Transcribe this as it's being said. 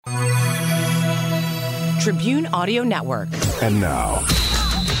Tribune Audio Network. And now,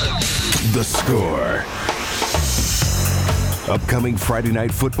 The Score. Upcoming Friday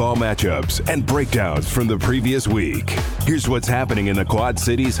night football matchups and breakdowns from the previous week. Here's what's happening in the Quad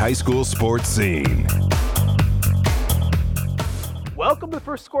Cities high school sports scene. Welcome to the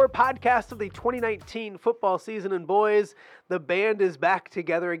First Score podcast of the 2019 football season. And boys, the band is back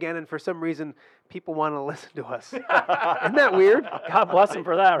together again, and for some reason, people want to listen to us. Isn't that weird? God bless them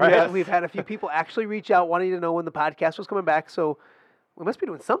for that, right? Yeah, we've had a few people actually reach out wanting to know when the podcast was coming back, so we must be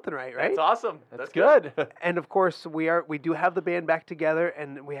doing something right? That's awesome. That's good. And of course, we do have the band back together,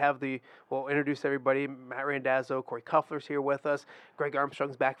 and we have we'll introduce everybody. Matt Randazzo, Corey Kuffler's here with us. Greg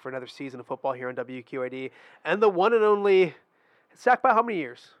Armstrong's back for another season of football here on WQID. And the one and only, Stacked by how many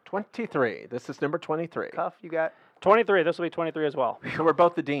years? 23. This is number 23. Cuff, you got? 23. This will be 23 as well. So we're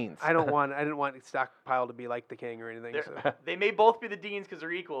both the deans. I didn't want Stockpile to be like the king or anything. So. They may both be the deans because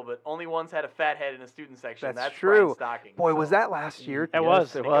they're equal, but only one's had a fat head in a student section. That's true. Brian Stocking. Boy, was that last year? It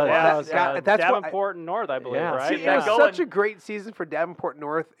was. It was. Yeah, it was that's Davenport and North, I believe, Yeah. right? See, it was such a great season for Davenport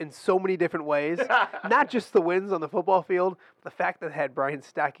North in so many different ways. Not just the wins on the football field, but the fact that it had Brian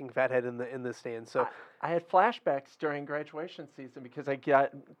Stocking fathead in the stand. So I had flashbacks during graduation season because I got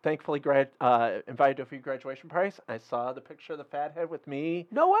thankfully invited to a few graduation parties. I saw the picture of the fathead with me.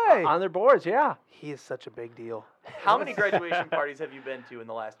 No way. On their boards, yeah. He is such a big deal. How many graduation parties have you been to in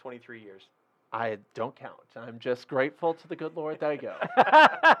the last 23 years? I don't count. I'm just grateful to the good Lord that I go.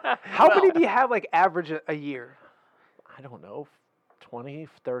 How many do you have, like, average a year? I don't know, 20,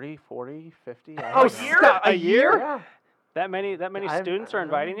 30, 40, 50. A year? Yeah. That many students are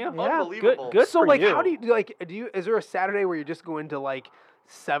inviting you? Yeah. Unbelievable. Good So, for like, you. how do you is there a Saturday where you just go into, like,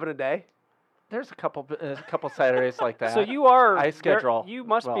 7 a day? There's a couple Saturdays like that. So you are. I schedule. You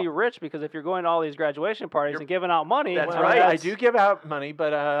must be rich because if you're going to all these graduation parties and giving out money. That's Well, right. I do give out money,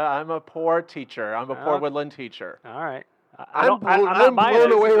 but I'm a poor teacher. I'm a poor Woodland teacher. All right. I'm not buying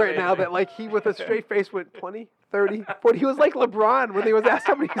blown it. away right now that, like, he with a straight face went 20, 30, 40. He was like LeBron when he was asked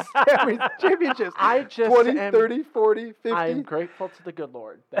how many championships. I just 20, am, 30, 40, 50. I'm grateful to the good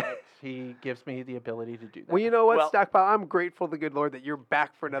Lord that he gives me the ability to do that. Well, you know what, Well- Stockpile? I'm grateful to the good Lord that you're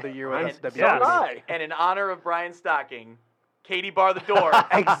back for another year with us. And, WQID. and in honor of Brian Stocking, Katie bar the door.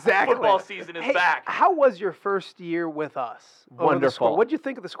 Exactly. Football season is Hey, back. How was your first year with us? over the Wonderful. score? What'd you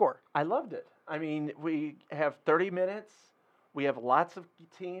think of the score? I loved it. I mean, we have 30 minutes. We have lots of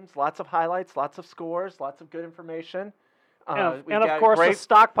teams, lots of highlights, lots of scores, lots of good information. And we of got course, great, the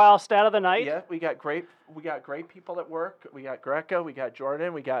stockpile stat of the night. Yeah, we got great people at work. We got Greco, we got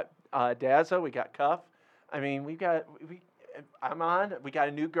Jordan, we got Dazza, we got Cuff. I mean, I'm on. We got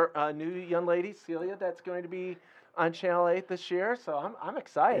a new young lady, Celia, that's going to be on Channel 8 this year. So I'm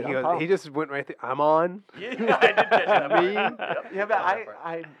excited. He just went right there. I'm on. Yeah, I did catch that. Me? Yeah,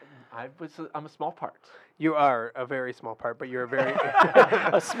 but I'm a small part. You are a very small part, but you're a very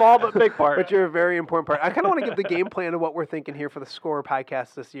A small but big part. But you're a very important part. I kind of want to give the game plan of what we're thinking here for the Score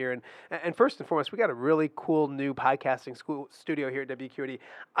podcast this year. And first and foremost, we got a really cool new podcasting studio here at WQD.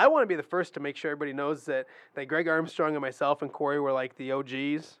 I want to be the first to make sure everybody knows that Greg Armstrong and myself and Corey were like the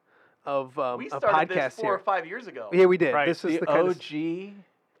OGs of We a started podcast this 4 here. or 5 years ago. Yeah, we did. Right. This is The the kind of, OG.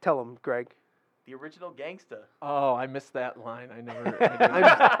 tell them, Greg. The original gangsta. Oh, I missed that line.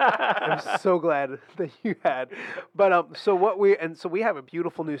 I'm so glad that you had. But so we have a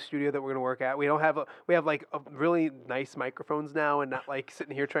beautiful new studio that we're going to work at. We have like a really nice microphones now, and not like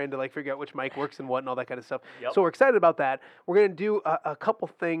sitting here trying to like figure out which mic works and what and all that kind of stuff. Yep. So we're excited about that. We're going to do a couple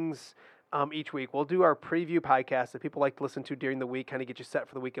things each week. We'll do our preview podcast that people like to listen to during the week, kind of get you set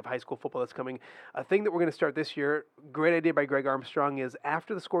for the week of high school football that's coming. A thing that we're going to start this year, great idea by Greg Armstrong, is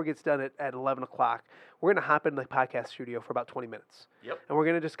after the score gets done at 11 o'clock, we're going to hop in the podcast studio for about 20 minutes. Yep. And we're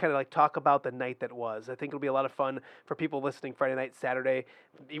going to just kind of like talk about the night that was. I think it'll be a lot of fun for people listening Friday night, Saturday,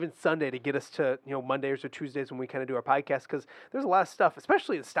 even Sunday to get us to, Mondays or Tuesdays when we kind of do our podcast, because there's a lot of stuff,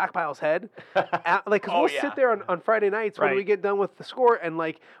 especially in Stockpile's head. We'll sit there on Friday nights when we get done with the score, and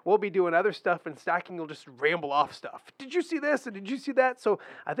like we'll be doing other stuff, and Stocking will just ramble off stuff. Did you see this? And did you see that? So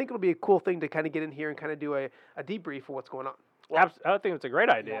I think it'll be a cool thing to kind of get in here and kind of do a debrief of what's going on. Well, I think it's a great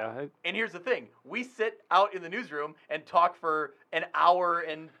idea. And here's the thing. We sit out in the newsroom and talk for an hour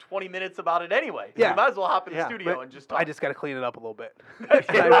and 20 minutes about it anyway. So Yeah. we might as well hop in the Yeah, studio But and just talk. I just got to clean it up a little bit.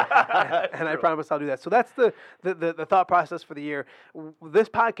 and I promise I'll do that. So that's the thought process for the year. This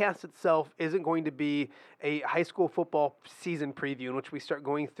podcast itself isn't going to be a high school football season preview in which we start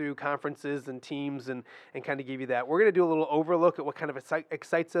going through conferences and teams and kind of give you that. We're going to do a little overlook at what kind of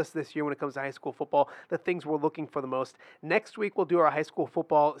excites us this year when it comes to high school football, the things we're looking for the most. Next week, we'll do our high school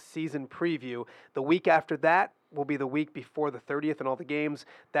football season preview. The week after that, will be the week before the 30th and all the games.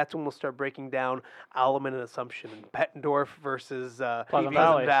 That's when we'll start breaking down Alleman and Assumption and Bettendorf versus Pleasant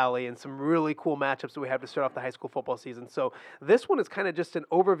Valley and some really cool matchups that we have to start off the high school football season. So this one is kind of just an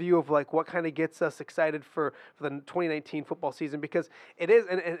overview of like what kind of gets us excited for the 2019 football season, because it is,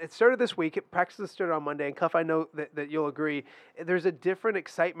 and it started this week. Practices started on Monday, and Cuff, I know that you'll agree, there's a different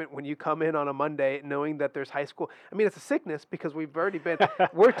excitement when you come in on a Monday knowing that there's high school. I mean, it's a sickness because we've already been,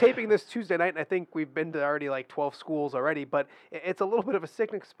 we're taping this Tuesday night, and I think we've been to already like 12 schools already, but it's a little bit of a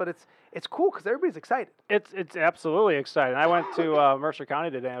sickness, but it's cool because everybody's excited. It's absolutely exciting. I went to Mercer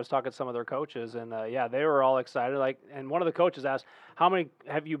County today. I was talking to some of their coaches, and yeah, they were all excited. And one of the coaches asked, "How many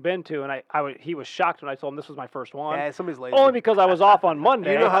have you been to?" And he was shocked when I told him this was my first one. Yeah, somebody's lazy. Only because I was off on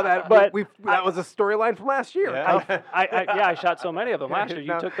Monday. You know how that, that was a storyline from last year. Yeah. I shot so many of them last year.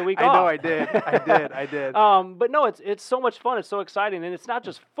 You took the week I off. know I did. But no, it's so much fun. It's so exciting, and it's not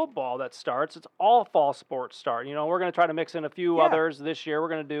just football that starts. It's all fall sports start. You know, we're going to try to mix in a few others this year. We're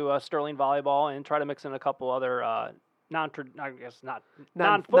going to do Sterling volleyball and try to mix in a couple other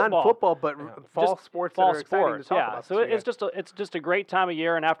non-football, but fall sports that are exciting to talk about. So it's just a great time of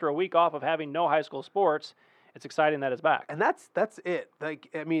year, and after a week off of having no high school sports, it's exciting that it's back. And that's it. Like,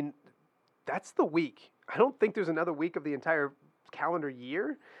 I mean, that's the week. I don't think there's another week of the entire calendar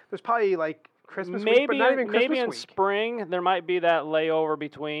year. There's probably like Christmas week, but not even Christmas maybe in week. spring there might be that layover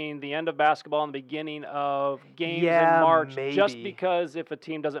between the end of basketball and the beginning of games in Yeah, March, maybe. just because if a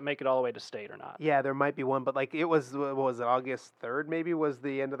team doesn't make it all the way to state or not. Yeah, there might be one, but like it was, what was it, August 3rd maybe was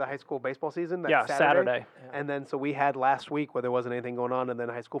the end of the high school baseball season? Yeah, Saturday. And then so we had last week where there wasn't anything going on, and then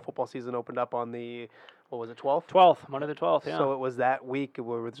high school football season opened up on the, what was it, 12th? 12th, Monday the 12th, yeah. So it was that week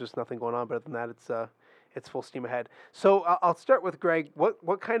where there was just nothing going on, but other than that, it's full steam ahead. So I'll start with Greg.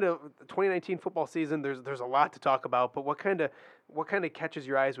 What kind of 2019 football season? There's a lot to talk about, but what kind of catches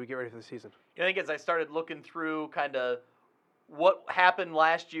your eye as we get ready for the season? I think as I started looking through kind of what happened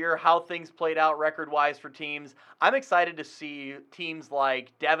last year, how things played out record-wise for teams, I'm excited to see teams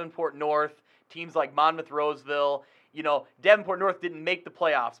like Davenport North, teams like Monmouth-Roseville. You know, Davenport North didn't make the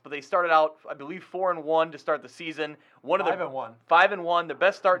playoffs, but they started out, I believe, 4-1 to start the season. 5-1, the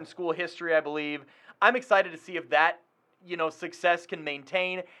best start in school history, I believe. I'm excited to see if that, success can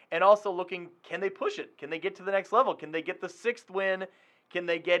maintain, and also looking, can they push it? Can they get to the next level? Can they get the 6th win? Can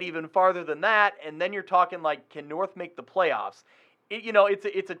they get even farther than that? And then you're talking like, can North make the playoffs?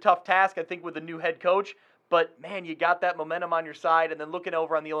 It's a tough task, I think, with a new head coach. But, man, you got that momentum on your side. And then looking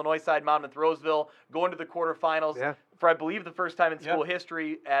over on the Illinois side, Monmouth-Roseville, going to the quarterfinals for, I believe, the first time in school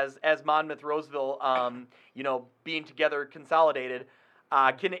history as Monmouth-Roseville, being together consolidated.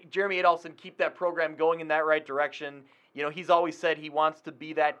 Can Jeremy Adolphson keep that program going in that right direction? He's always said he wants to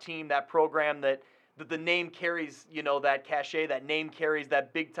be that team, that program that the name carries, that cachet, that name carries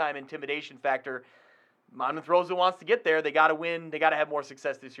that big-time intimidation factor. Monmouth-Roseville wants to get there. They got to win. They got to have more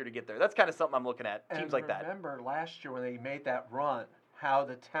success this year to get there. That's kind of something I'm looking at, teams like that. Remember last year when they made that run, how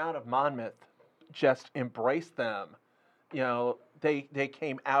the town of Monmouth just embraced them. They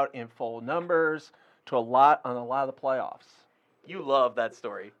came out in full numbers on a lot of the playoffs. You love that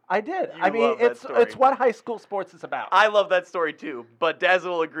story. I did. It's what high school sports is about. I love that story too, but Daz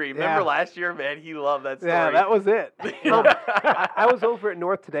will agree. Remember last year, man, he loved that story. Yeah, that was it. I was over at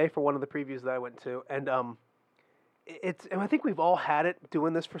North today for one of the previews that I went to, and I think we've all had it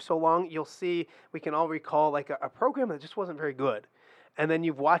doing this for so long. You'll see, we can all recall like a program that just wasn't very good. And then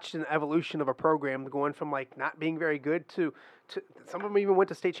you've watched an evolution of a program going from like not being very good to some of them even went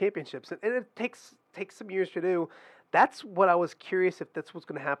to state championships. And it takes some years to do. That's what I was curious if that's what's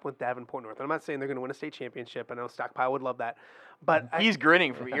going to happen with Davenport North. And I'm not saying they're going to win a state championship. I know Stockpile would love that. But he's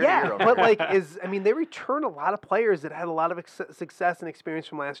grinning from ear to ear. But they return a lot of players that had a lot of success and experience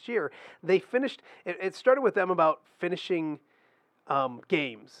from last year. They finished, it started with them about finishing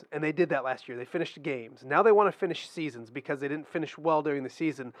games, and they did that last year. They finished games. Now they want to finish seasons because they didn't finish well during the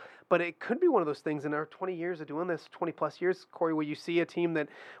season. But it could be one of those things in our 20 years of doing this, 20-plus years, Corey, where you see a team that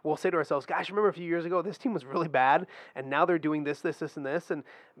we'll say to ourselves, gosh, remember a few years ago, this team was really bad, and now they're doing this, and this, and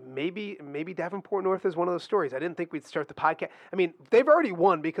maybe Davenport North is one of those stories. I didn't think we'd start the podcast. I mean, they've already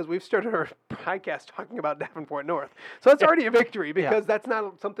won because we've started our podcast talking about Davenport North. So that's already a victory because that's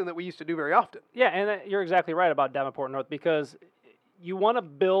not something that we used to do very often. Yeah, and you're exactly right about Davenport North because you want to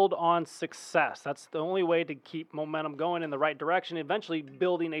build on success. That's the only way to keep momentum going in the right direction. Eventually,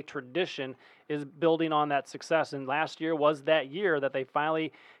 building a tradition is building on that success. And last year was that year that they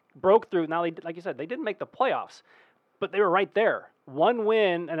finally broke through. Now, like you said, they didn't make the playoffs, but they were right there. One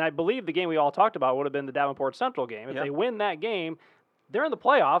win, and I believe the game we all talked about would have been the Davenport Central game. If they win that game, they're in the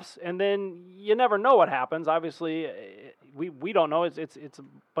playoffs, and then you never know what happens. Obviously, we don't know. It's a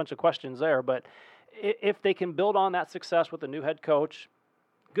bunch of questions there, but if they can build on that success with a new head coach,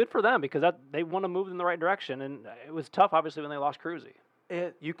 good for them because they want to move in the right direction. And it was tough, obviously, when they lost Cruzy.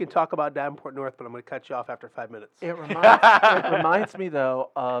 You can talk about Davenport North, but I'm going to cut you off after 5 minutes. It reminds me,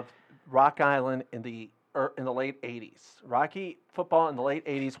 though, of Rock Island in the late 80s. Rocky football in the late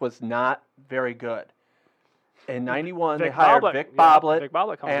 80s was not very good. In 91, they hired Vic Boblet, Vic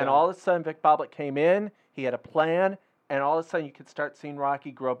Boblet comes and in. all of a sudden Vic Boblet came in. He had a plan, and all of a sudden you could start seeing Rocky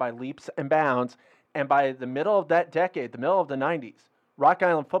grow by leaps and bounds. And by the middle of that decade, the middle of the 90s, Rock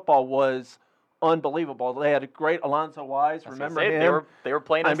Island football was unbelievable. They had a great Alonzo Wise. Remember him? They were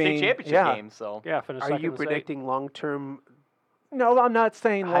playing in state championship games. So finished Are second you in the state. predicting long-term No, I'm not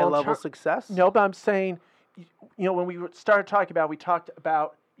saying high-level success? No, but I'm saying, when we started talking about, we talked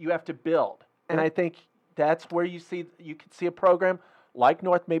about you have to build, and I think that's where you could see a program like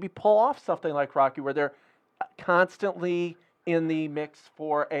North maybe pull off something like Rocky, where they're constantly in the mix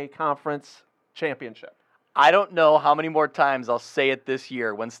for a conference championship. I don't know how many more times I'll say it this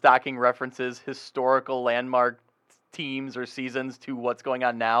year when Stocking references historical landmark teams or seasons to what's going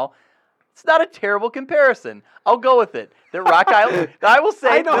on now. It's not a terrible comparison. I'll go with it. That Rock Island, I will say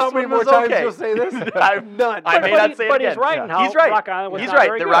I know this how many one more was times okay. you'll say this. None. But I may not say it But again. he's right. Yeah. In how He's right. Rock Island was He's not right.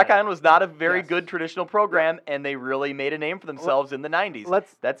 very The good. Rock Island was not a very Yes. good traditional program, and they really made a name for themselves in the 90s.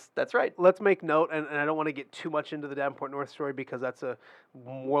 That's right. Let's make note, and I don't want to get too much into the Davenport North story because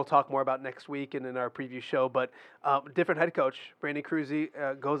we'll talk more about next week and in our preview show. But different head coach, Brandon Cruzy,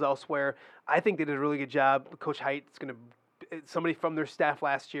 goes elsewhere. I think they did a really good job. Coach Height's going to somebody from their staff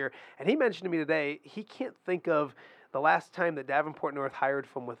last year, and he mentioned to me today he can't think of the last time that Davenport North hired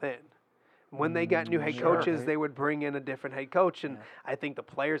from within. When they got new head coaches, they would bring in a different head coach, and I think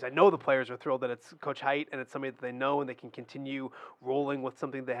I know the players are thrilled that it's Coach Height and it's somebody that they know and they can continue rolling with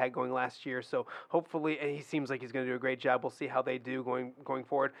something they had going last year. So hopefully, and he seems like he's going to do a great job. We'll see how they do going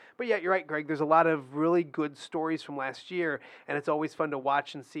forward. But yeah, you're right, Greg. There's a lot of really good stories from last year, and it's always fun to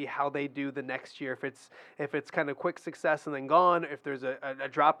watch and see how they do the next year. If it's kind of quick success and then gone, if there's a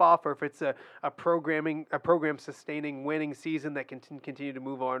drop off, or if it's a program sustaining winning season that can continue to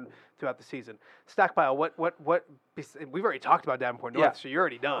move on throughout the season. Stockpile, what we've already talked about Davenport North, so you're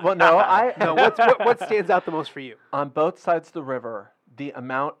already done. Well, no, what stands out the most for you? On both sides of the river, the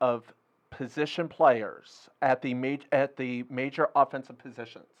amount of position players at the major offensive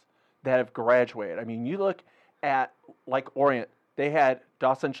positions that have graduated. I mean, you look at like Orient, they had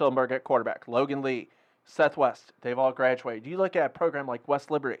Dawson Schillenberg at quarterback, Logan Lee, Seth West, they've all graduated. You look at a program like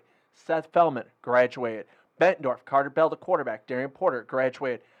West Liberty, Seth Feldman graduated, Bettendorf, Carter Bell, the quarterback, Darian Porter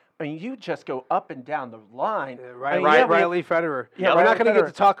graduated. I mean, you just go up and down the line. Riley Federer. Yeah, we're not Riley going to get Federer.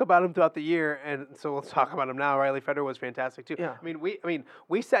 to talk about him throughout the year, and so let's talk about him now. Riley Federer was fantastic too. Yeah. I mean,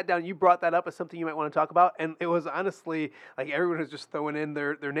 we sat down. You brought that up as something you might want to talk about, and it was honestly like everyone was just throwing in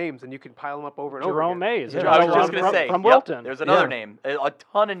their names, and you could pile them up over and over. Jerome again. Mays. Yeah. I was just going to say, from yep, Wilton. there's another Yeah. name. A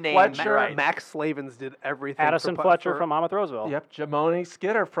ton of names. Fletcher, right. Max Slavens did everything. Addison Fletcher from Monmouth Roseville. Yep, Jamoni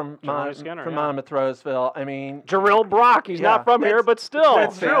Skinner from Monmouth Roseville. I mean, Jarrell Brock. He's not from here, but still.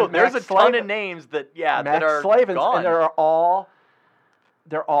 that's True. There's Max a ton Slavens. of names that that Max are Slavens, gone. and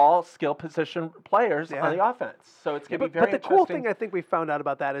they're all skill position players on the offense. So it's going to be very But the interesting. cool thing I think we found out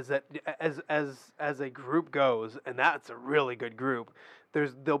about that is that as a group goes, and that's a really good group,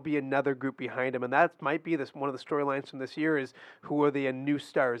 there'll be another group behind them, and that might be one of the storylines from this year is who are the new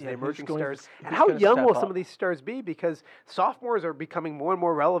stars, the who's emerging going to- stars, who's and how gonna young step will up? some of these stars be? Because sophomores are becoming more and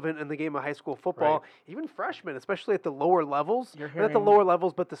more relevant in the game of high school football. Right. Even freshmen, especially at the lower levels, You're not at the hearing- lower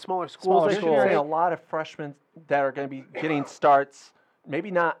levels, but the smaller schools. Smaller I You're should schools. say. hearing a lot of freshmen that are going to be getting starts, maybe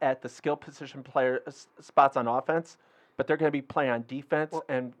not at the skill position player spots on offense, but they're going to be playing on defense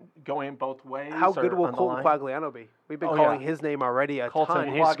and going both ways. How or good will on the Colton line. Quagliano be? We've been Oh, calling yeah. his name already a Colton ton.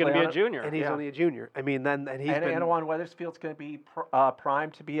 And he's going to be a Quagliano. junior. And he's only a junior. I mean, and he's And been Anawan Weathersfield's going to be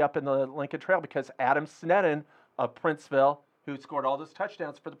primed to be up in the Lincoln Trail because Adam Sneddon of Princeville, who scored all those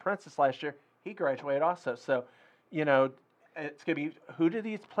touchdowns for the Princess last year, he graduated also. So, it's going to be who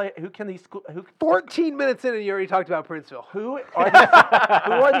can these 14 minutes in and you already talked about Princeville. who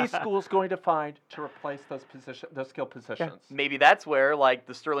are these schools going to find to replace those skill positions? Maybe that's where, like,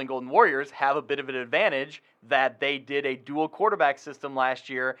 the Sterling Golden Warriors have a bit of an advantage that they did a dual quarterback system last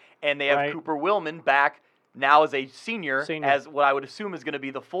year, and they have Right. Cooper Willman back now as a senior, Senior. as what I would assume is going to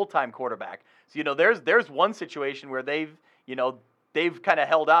be the full-time quarterback. So, there's one situation where they've kind of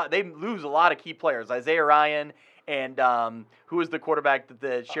held out. They lose a lot of key players, Isaiah Ryan and who was the quarterback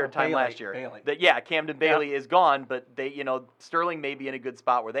that shared time Bailey, last year? Bailey. Camden Bailey is gone, but Sterling may be in a good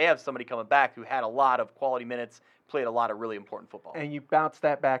spot where they have somebody coming back who had a lot of quality minutes, played a lot of really important football. And you bounce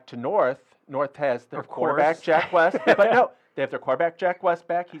that back to North. North has their Of quarterback, course. Jack West. But no, they have their quarterback, Jack West,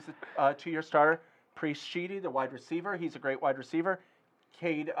 back. He's a 2-year starter. Priest Sheedy, the wide receiver. He's a great wide receiver.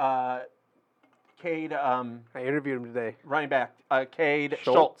 Cade, I interviewed him today. running back. Cade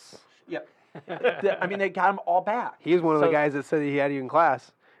Schultz. Yeah. I mean, they got them all back. He was one of the So guys that said he had you in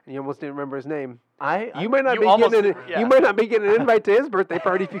class, and you almost didn't remember his name. You might not you be almost- getting yeah. you might not be getting an invite to his birthday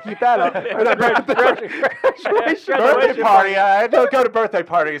party if you keep that up. Or not graduation birthday party. I don't go to birthday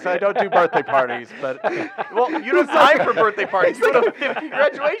parties. I don't do birthday parties. But Well, you don't have time for birthday parties. You go to 50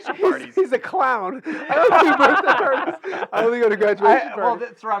 graduation parties. He's a clown. I don't do birthday parties. I only go to graduation well, parties.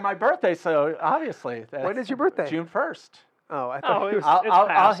 it's around my birthday, so obviously. When is your birthday? June 1st. Oh, I thought Oh, he was. I'll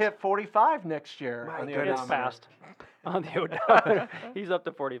passed. hit 45 next year. My on the goodness. It's odometer. passed. On the odometer. He's up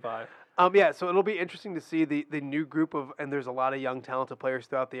to 45. Yeah, so it'll be interesting to see the new group of, and there's a lot of young talented players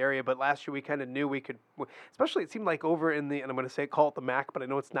throughout the area, but last year we kind of knew we could, especially it seemed like over in the, and I'm going to say call it the MAC, but I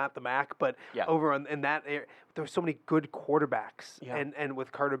know it's not the MAC, but Yeah. over in that area, there were so many good quarterbacks, Yeah. and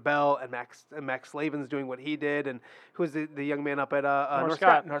with Carter Bell and Max Slavin's doing what he did, and who's the young man up at North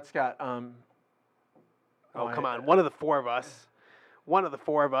Scott? North Scott. Oh, come on, one of the four of us.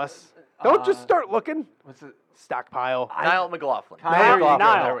 Don't just start looking. What's it? Stockpile. Niall McLaughlin. Kyle McLaughlin.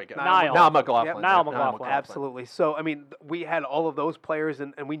 Niall. There we go. Niall. McLaughlin. Yep. Niall McLaughlin. Absolutely. So, I mean, we had all of those players,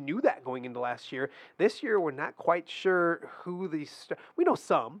 and we knew that going into last year. This year, we're not quite sure who these. We know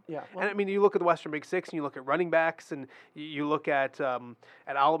some. Yeah, And I mean, you look at the Western Big Six, and you look at running backs, and you look at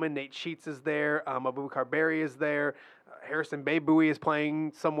Alleman. Nate Sheets is there. Abubakar Berry is there. Harrison Bayboui is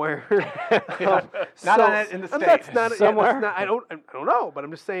playing somewhere. Not on it in the and that's state. not, Somewhere. Yeah, that's not, I don't know, but I'm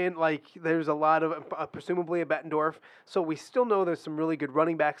just saying, like, there's a lot of presumably a Bettendorf. So we still know there's some really good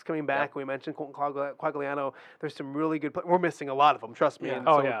running backs coming back. We mentioned Colton Quagliano. There's some really good. We're missing a lot of them. Trust me. Yeah. And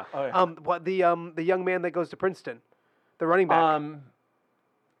Oh, so, yeah. Oh, yeah. What the young man that goes to Princeton, the running back. I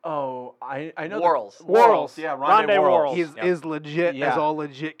know. Worrells. Worrells. Yeah, Rondé Rondé Worrells. He's is legit Yeah. as all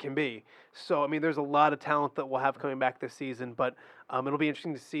legit can be. So I mean, there's a lot of talent that we'll have coming back this season, but it'll be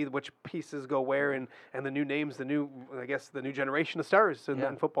interesting to see which pieces go where and the new names, the new generation of stars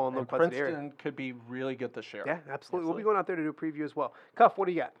in football in the And Quad City area. Princeton could be really good this year. Yeah, absolutely. We'll be going out there to do a preview as well. Cuff, what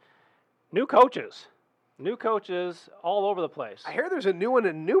do you got? New coaches. New coaches all over the place. I hear there's a new one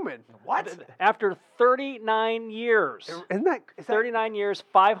in Newman. What? After 39 years. Isn't that is that 39 years,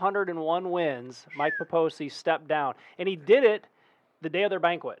 501 wins, Mike Poposi stepped down. And he did it the day of their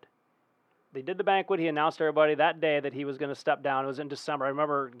banquet. They did the banquet. He announced to everybody that day that he was going to step down. It was in December. I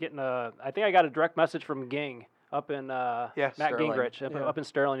remember I think I got a direct message from Ging up in Matt Sterling. Gingrich up in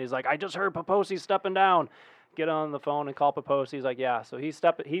Sterling. He's like, I just heard Poposi's stepping down. Get on the phone and call Poposi. He's like, yeah. So he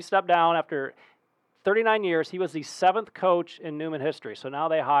stepped down after 39 years. He was the 7th coach in Newman history. So now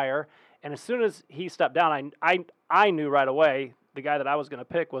they hire. And as soon as he stepped down, I knew right away the guy that I was going to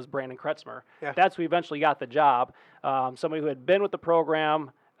pick was Brandon Kretzmer. Yeah. That's who eventually got the job. Somebody who had been with the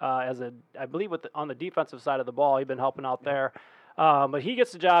program I believe on the defensive side of the ball. He'd been helping out there. But he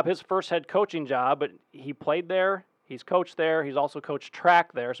gets the job, his first head coaching job, but he played there. He's coached there. He's also coached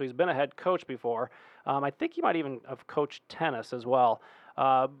track there, so he's been a head coach before. I think he might even have coached tennis as well.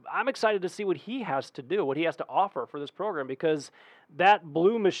 I'm excited to see what he has to do, what he has to offer for this program, because that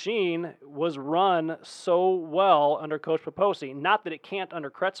blue machine was run so well under Coach Poposi. Not that it can't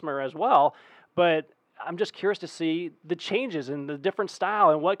under Kretzmer as well, but I'm just curious to see the changes in the different style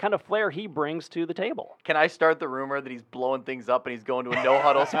and what kind of flair he brings to the table. Can I start the rumor that he's blowing things up and he's going to a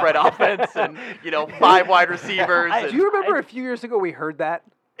no-huddle spread offense and, 5 wide receivers? Do you remember a few years ago we heard that?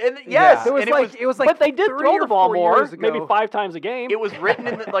 And yes, It was and like it was like But they did 3 throw or the ball 4 more, years ago. maybe 5 times a game. it was written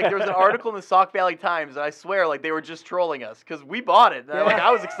in there was an article in the Sauk Valley Times, and I swear, they were just trolling us because we bought it. Yeah. I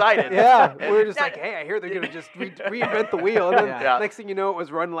was excited. Yeah, we And were just that- like, hey, I hear they're gonna just reinvent the wheel, and then Yeah. next thing you know, it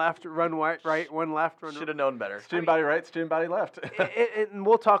was run left, run right, one left, run. Should have known better. Student body right, student body left. And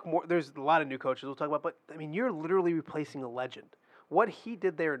we'll talk more. There's a lot of new coaches we'll talk about, but I mean, you're literally replacing a legend. What he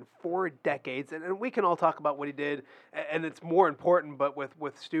did there in 4 decades, and we can all talk about what he did, and it's more important, but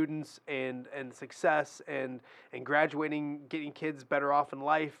with students and success and graduating, getting kids better off in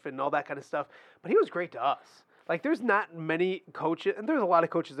life and all that kind of stuff. But he was great to us. Like, there's not many coaches, and there's a lot of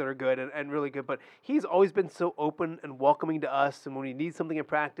coaches that are good and really good, but he's always been so open and welcoming to us. And when we need something in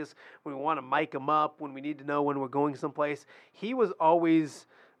practice, when we want to mic him up, when we need to know when we're going someplace, he was always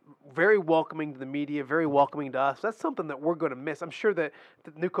very welcoming to the media, very welcoming to us. That's something that we're going to miss. I'm sure that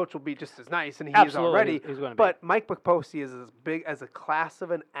the new coach will be just as nice, and he is Absolutely, already. he's gonna be. But Mike Poposi is as big as a class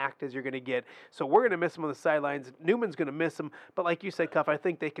of an act as you're going to get. So we're going to miss him on the sidelines. Newman's going to miss him. But like you said, Cuff, I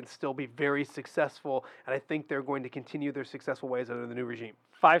think they can still be very successful, and I think they're going to continue their successful ways under the new regime.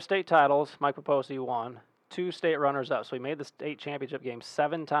 5 state titles, Mike Poposi won. 2 state runners-up. So he made the state championship game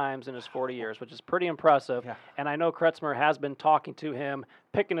 7 times in his 40 years, which is pretty impressive. Yeah. And I know Kretzmer has been talking to him,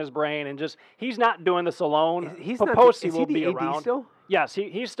 picking his brain, and just he's not doing this alone. He's Poposi is he will the be AD around. still? Yes,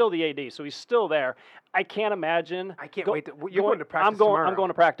 he's still the AD, so he's still there. I can't imagine. I can't wait. You're going to practice tomorrow. I'm going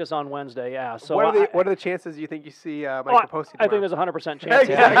to practice on Wednesday. Yeah. So what are the chances you think you see Mike Poposi I tomorrow? think there's a 100% chance.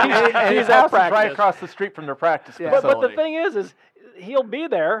 Exactly. And He's his at house is practice. right across the street from their practice Yeah. facility. But the thing is he'll be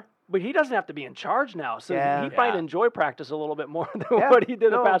there, but he doesn't have to be in charge now. So Yeah. he might Yeah. enjoy practice a little bit more than what he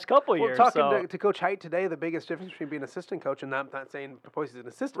did the past couple years. Talking to Coach Height today, the biggest difference between being an assistant coach, and I'm not saying Poposi's an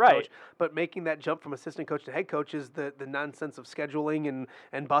assistant Right. coach, but making that jump from assistant coach to head coach is the nonsense of scheduling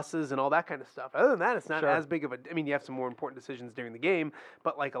and buses and all that kind of stuff. Other than that, it's not Sure. as big of a. I mean, you have some more important decisions during the game,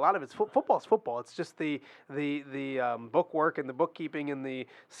 but like a lot of it's football's football. It's just the book work and the bookkeeping and the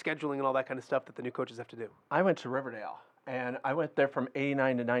scheduling and all that kind of stuff that the new coaches have to do. I went to Riverdale, and I went there from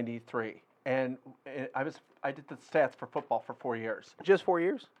 89 to 93. And I did the stats for football for 4 years. Just 4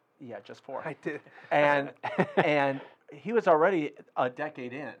 years? Yeah, just 4. I did. And he was already a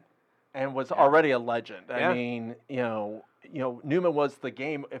decade in, and was already a legend. Yeah. I mean, Newman was the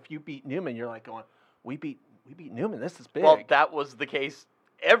game. If you beat Newman, you're like going, we beat Newman. This is big. Well, that was the case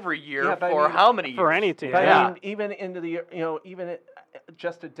every year Yeah, but I for mean, how many years? for any team. But Yeah. I mean, even into the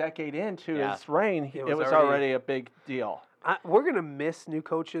just a decade into Yeah. his reign, It it was was already a big deal. We're going to miss new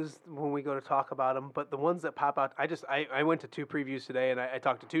coaches when we go to talk about them, but the ones that pop out, I went to 2 previews today, and I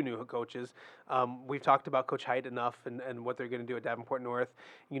talked to 2 new coaches. We've talked about Coach Height enough and what they're going to do at Davenport North.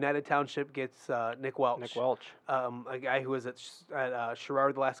 United Township gets Nick Welch. Nick Welch. A guy who was at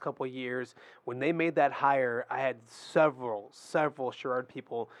Sherrard the last couple of years. When they made that hire, I had several Sherrard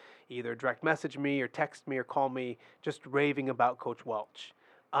people either direct message me or text me or call me just raving about Coach Welch.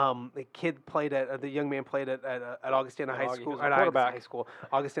 The young man played at Augustana High School. He was a quarterback. High School,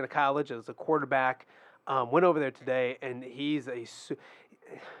 Augustana College as a quarterback. Went over there today, and he's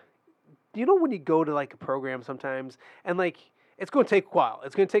when you go to like a program sometimes, and like it's going to take a while.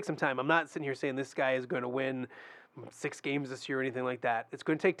 It's going to take some time. I'm not sitting here saying this guy is going to win 6 games this year or anything like that. It's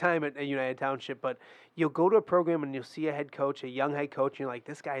going to take time at United Township, but you'll go to a program and you'll see a head coach, a young head coach, and you're like,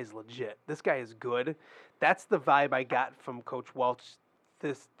 this guy is legit. This guy is good. That's the vibe I got from Coach Welch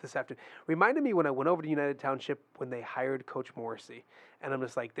this afternoon. Reminded me when I went over to United Township when they hired Coach Morrissey. And I'm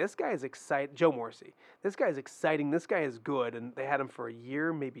just like, this guy is exciting. Joe Morrissey. This guy is exciting. This guy is good. And they had him for a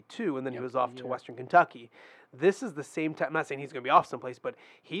year, maybe 2, and then he was off to Western Kentucky. This is the same time. I'm not saying he's going to be off someplace, but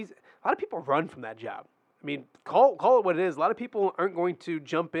a lot of people run from that job. I mean, call it what it is. A lot of people aren't going to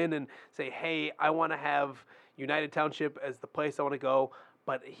jump in and say, hey, I want to have United Township as the place I want to go.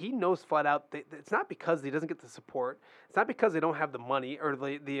 But he knows flat out that it's not because he doesn't get the support. It's not because they don't have the money or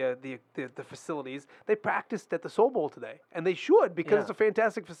the facilities. They practiced at the Soul Bowl today, and they should because it's a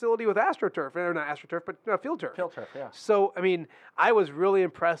fantastic facility with AstroTurf, or not AstroTurf, but Field Turf. Field turf, yeah. So I mean, I was really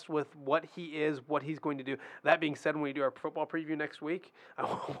impressed with what he is, what he's going to do. That being said, when we do our football preview next week, I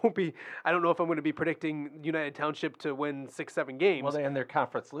don't know if I'm going to be predicting United Township to win 6-7 games. Well, they end their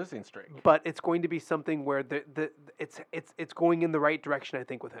conference losing streak. But it's going to be something where it's going in the right direction, I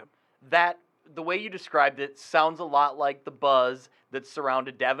think, with him. That, the way you described it, sounds a lot like the buzz that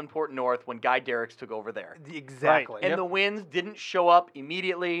surrounded Davenport North when Guy Derricks took over there. Exactly. And the wins didn't show up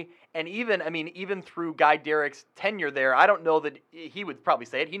immediately. And even through Guy Derrick's tenure there, I don't know that he would probably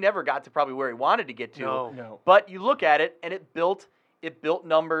say it. He never got to probably where he wanted to get to. No. But you look at it, and it built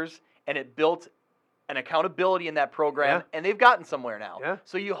numbers, and it built an accountability in that program, and they've gotten somewhere now. Yeah.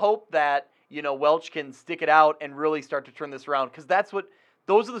 So you hope that Welch can stick it out and really start to turn this around, because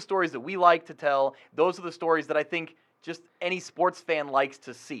those are the stories that we like to tell. Those are the stories that I think just any sports fan likes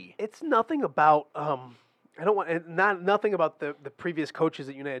to see. It's nothing about nothing about the previous coaches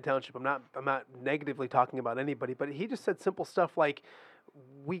at United Township. I'm not negatively talking about anybody, but he just said simple stuff like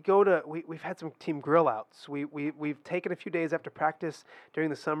we've had some team grill outs. We've taken a few days after practice during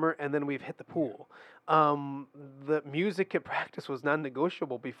the summer, and then we've hit the pool. The music at practice was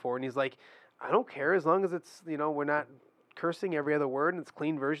non-negotiable before, and he's like, I don't care as long as it's we're not cursing every other word and it's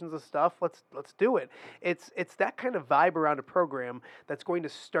clean versions of stuff. Let's do it. It's that kind of vibe around a program that's going to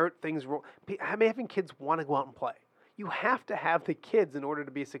start things. Having kids want to go out and play. You have to have the kids in order to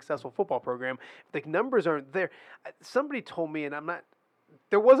be a successful football program. If the numbers aren't there, somebody told me, and I'm not.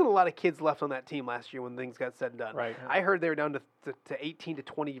 There wasn't a lot of kids left on that team last year when things got said and done. Right. I heard they were down to 18 to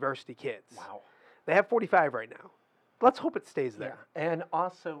 20 varsity kids. Wow. They have 45 right now. Let's hope it stays there. Yeah. And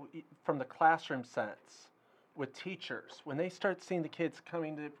also from the classroom sense, with teachers, when they start seeing the kids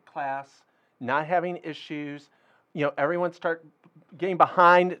coming to class, not having issues, everyone start getting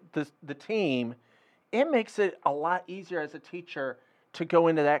behind the team, it makes it a lot easier as a teacher to go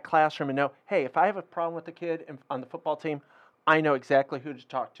into that classroom and know, hey, if I have a problem with the kid on the football team, I know exactly who to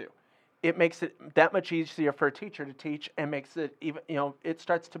talk to. It makes it that much easier for a teacher to teach, and makes it even, it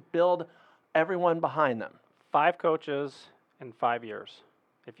starts to build everyone behind them. 5 coaches in 5 years,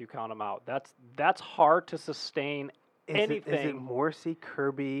 if you count them out. That's hard to sustain anything. Is it Morrissey,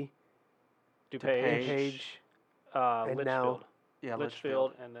 Kirby, DuPage, and Litchfield. now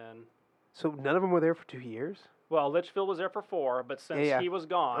Litchfield, and then... So none of them were there for 2 years? Well, Litchfield was there for 4, but since Yeah. he was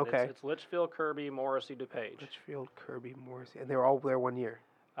gone, Okay. it's Litchfield, Kirby, Morrissey, DuPage. Litchfield, Kirby, Morrissey, and they were all there 1 year.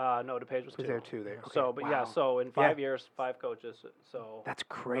 No, DuPage was 2. Was there 2 there? Okay. So, but Wow. so in 5 years, 5 coaches. So That's or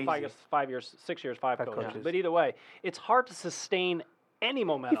crazy. 5 years, 6 years, 5 5 coaches. coaches. But either way, it's hard to sustain any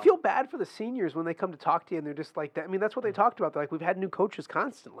momentum. You feel bad for the seniors when they come to talk to you and they're just like that. I mean, that's what they talked about. They're like, we've had new coaches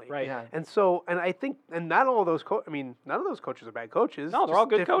constantly. Right. Yeah. And so, and I think, and not all of those, none of those coaches are bad coaches. No, they're Just all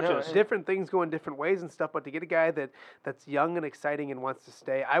good different- coaches. Different things go in different ways and stuff. But to get a guy that's young and exciting and wants to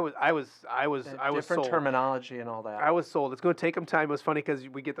stay, I was Different sold. terminology and all that. I was sold. It's going to take them time. It was funny because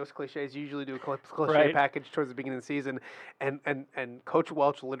we get those cliches. You usually do a cliche Right. package towards the beginning of the season. And Coach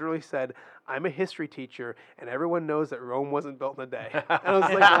Welch literally said, I'm a history teacher, and everyone knows that Rome wasn't built in a day. And I was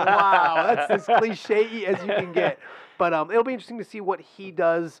like, wow, that's as cliche as you can get. But it'll be interesting to see what he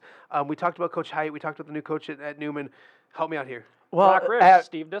does. We talked about Coach Hite. We talked about the new coach at Newman. Help me out here. Well, Rock Ridge,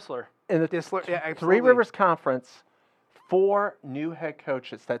 Steve Disler. in the Disler, yeah, Three absolutely. Rivers Conference, 4 new head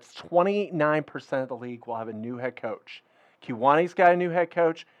coaches. That's 29% of the league will have a new head coach. Kiwani's got a new head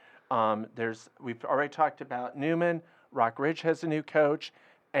coach. We've already talked about Newman. Rock Ridge has a new coach,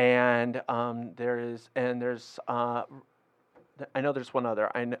 and there's I know there's one other.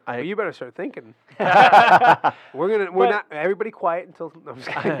 Well, you better start thinking. We're not everybody quiet until. No, I'm just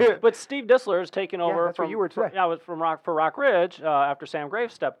kidding. But Steve Disler has taken over that's where from you were today. Yeah, was for Rock Ridge after Sam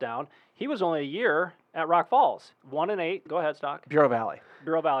Graves stepped down. He was only a year at Rock Falls, 1-8. Go ahead, Stock. Bureau Valley.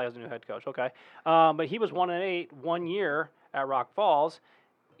 Bureau Valley has a new head coach. Okay, but he was 1-8 1 year at Rock Falls.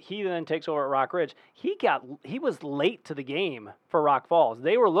 He then takes over at Rock Ridge. He was late to the game for Rock Falls.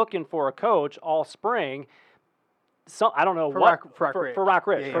 They were looking for a coach all spring. So I don't know For what Rock Ridge. for Rock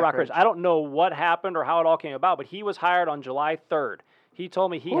Ridge. Yeah, for yeah. Rock Ridge. I don't know what happened or how it all came about, but he was hired on July 3rd. He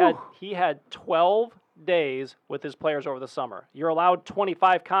told me he had 12 days with his players over the summer. You're allowed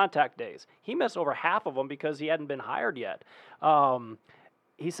 25 contact days. He missed over half of them because he hadn't been hired yet.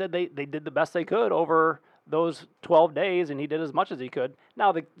 He said they did the best they could over those 12 days, and he did as much as he could.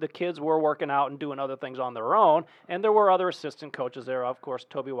 Now, the kids were working out and doing other things on their own, and there were other assistant coaches there. Of course,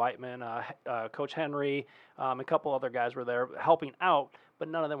 Toby Whiteman, Coach Henry, a couple other guys were there helping out, but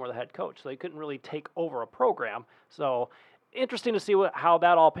none of them were the head coach, so they couldn't really take over a program. So interesting to see how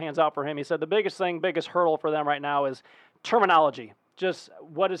that all pans out for him. He said the biggest hurdle for them right now is terminology. Just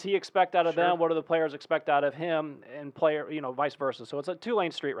what does he expect out of them? What do the players expect out of him? And vice versa. So it's a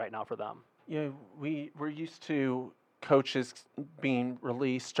 2-lane street right now for them. We're used to coaches being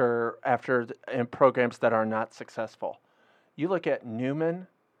released or in programs that are not successful. You look at Newman,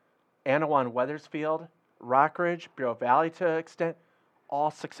 Anawan Weathersfield, Rockridge, Bureau Valley to an extent, all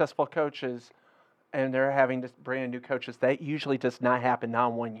successful coaches, and they're having to bring in new coaches. That usually does not happen now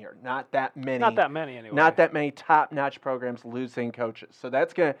in 1 year. Not that many. Not that many anyway. Not that many top-notch programs losing coaches. So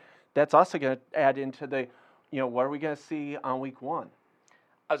that's also gonna add into the, what are we gonna see on week 1?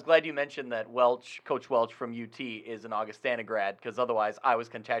 I was glad you mentioned that Coach Welch from UT is an Augustana grad, because otherwise I was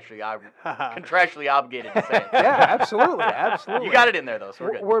contractually obligated to say it. Yeah, absolutely. You got it in there, though, so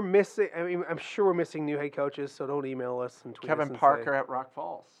we're good. We're missing. I mean, I'm sure we're missing new head coaches. So don't email us and tweet Kevin us and Parker say, at Rock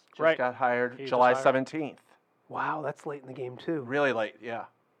Falls Right. got hired He July just hired. 17th. wow, that's late in the game too. Really late, yeah.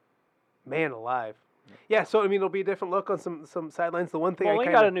 Man alive. Yeah, so I mean, it'll be a different look on some sidelines. The one thing Well, I he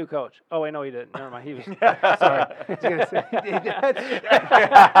kinda, got a new coach. Oh, wait, no, he didn't. Never mind. He was. Sorry. I was gonna say,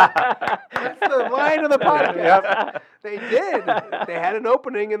 that's the line of the podcast. They did. They had an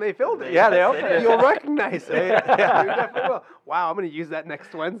opening and they filled it. Yeah, they opened it. You'll recognize it. You definitely will. Wow, I'm going to use that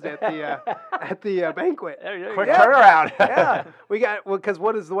next Wednesday at the banquet. There you Quick go. turnaround. Yeah, we got because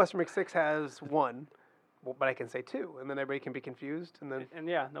what is the Western Mix 6 has 1, well, but I can say 2, and then everybody can be confused, and then. And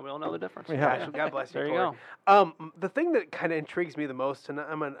yeah, nobody will know the difference. Yeah. God bless you. There you Corey. go. The thing that kind of intrigues me the most, and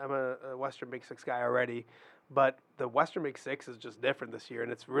I'm a Western Big Six guy already, but the Western Big Six is just different this year,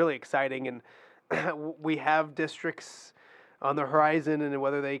 and it's really exciting. And we have districts on the horizon, and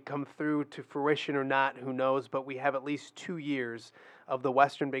whether they come through to fruition or not, who knows? But we have at least 2 years of the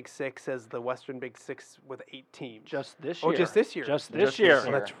Western Big Six as the Western Big Six with 8 teams. Just this Oh, year. just this year. Just Just this year. this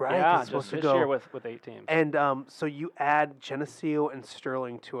year. That's right. Yeah, it's supposed just to this go. year with 8 teams. And so you add Geneseo and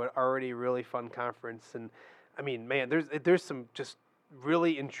Sterling to an already really fun conference, and I mean, man, there's some just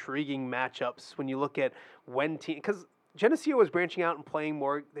really intriguing matchups when you look at when team because Geneseo was branching out and playing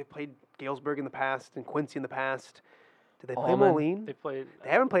more. They played Galesburg in the past and Quincy in the past. Did they play Moline? They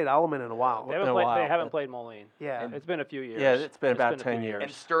haven't played Alleman in a while. They haven't played Moline. Yeah. It's been a few years. Yeah, it's been about 10 years.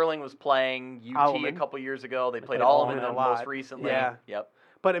 And Sterling was playing UT Alleman. a couple years ago. They played Alleman Alleman a lot. most recently. Yeah. Yep.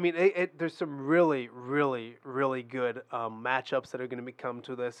 But I mean, there's some really, really, really good matchups that are going to come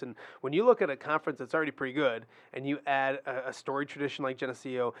to this. And when you look at a conference that's already pretty good, and you add a storied tradition like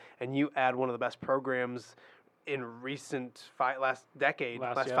Geneseo, and you add one of the best programs in recent last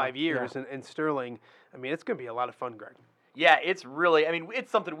 5 years, in Sterling, I mean, it's going to be a lot of fun, Greg. Yeah, it's really, I mean,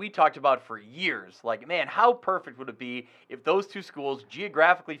 it's something we talked about for years. Like, man, how perfect would it be if those two schools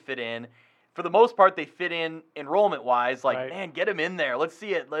geographically fit in? For the most part, they fit in enrollment-wise. Like, man, get them in there. Let's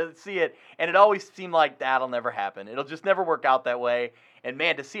see it. Let's see it. And it always seemed like that'll never happen. It'll just never work out that way. And,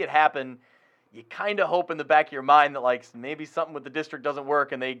 man, to see it happen, you kind of hope in the back of your mind that, like, maybe something with the district doesn't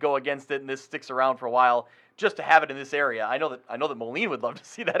work and they go against it and this sticks around for a while just to have it in this area. I know that Moline would love to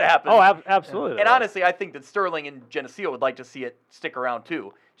see that happen. Oh, absolutely. And honestly, I think that Sterling and Geneseo would like to see it stick around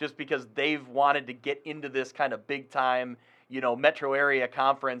too, just because they've wanted to get into this kind of big-time, metro area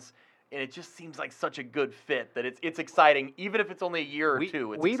conference. And it just seems like such a good fit that it's exciting, even if it's only a year or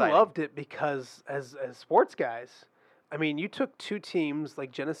two. It's exciting. We loved it because as sports guys, I mean, you took two teams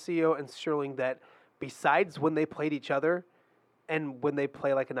like Geneseo and Sterling that, besides when they played each other, and when they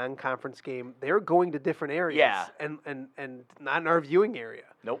play like a non-conference game, they're going to different areas, and not in our viewing area.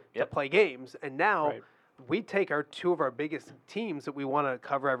 Nope. To play games, and now. Right. We take two of our biggest teams that we want to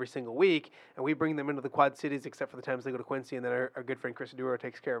cover every single week, and we bring them into the Quad Cities, except for the times they go to Quincy, and then our good friend Chris Aduro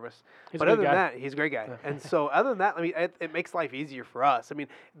takes care of us. But other than that, he's a great guy. And so other than that, I mean, it makes life easier for us. I mean,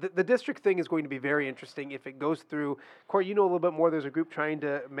 the district thing is going to be very interesting if it goes through. Corey, you know a little bit more. There's a group trying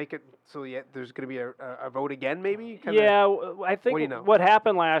to make it so there's going to be a vote again, maybe? I think what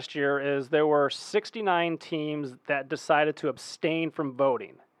happened last year is there were 69 teams that decided to abstain from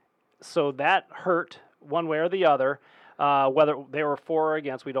voting. So that hurt one way or the other, whether they were for or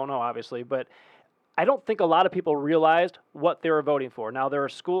against, we don't know, obviously. But I don't think a lot of people realized what they were voting for. Now,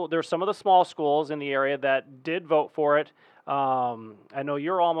 there's some of the small schools in the area that did vote for it. I know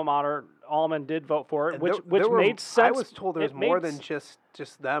your alma mater, Allman, did vote for it, which made sense. I was told there was more than just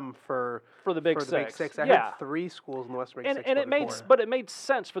them for the Big Six. I heard 3 schools in the Western Big Six. And it made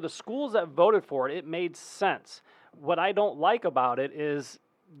sense for the schools that voted for it. It made sense. What I don't like about it is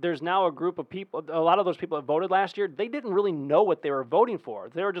there's now a group of people, a lot of those people that voted last year, they didn't really know what they were voting for.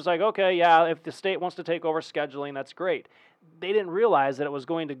 They were just like, okay, yeah, if the state wants to take over scheduling, that's great. They didn't realize that it was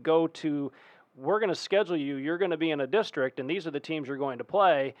going to go to, we're going to schedule you, you're going to be in a district, and these are the teams you're going to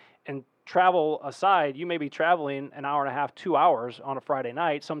play, and travel aside, you may be traveling an hour and a half, 2 hours on a Friday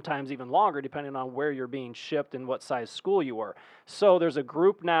night, sometimes even longer, depending on where you're being shipped and what size school you were. So there's a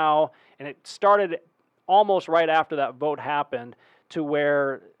group now, and it started almost right after that vote happened, to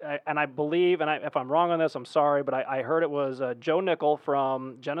where, and I believe, and if I'm wrong on this, I'm sorry, but I heard it was Joe Nickel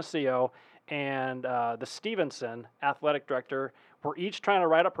from Geneseo and the Stevenson athletic director were each trying to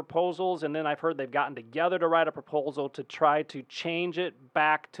write up proposals, and then I've heard they've gotten together to write a proposal to try to change it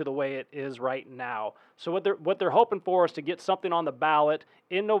back to the way it is right now. So what they're hoping for is to get something on the ballot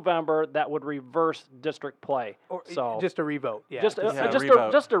in November that would reverse district play. Or so just a revote. Yeah. Just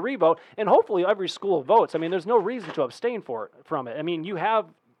a revote, and hopefully every school votes. I mean, there's no reason to abstain from it. I mean, you have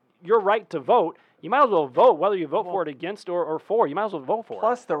your right to vote. You might as well vote, whether you vote for it against or for. You might as well vote for it.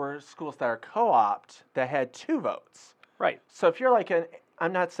 Plus, there were schools that are co-opt that had 2 votes. Right. So if you're like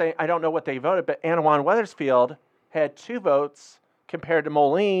I'm not saying, I don't know what they voted, but Anawan Wethersfield had 2 votes compared to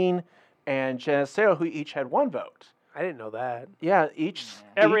Moline and Geneseo, who each had 1 vote. I didn't know that. Yeah,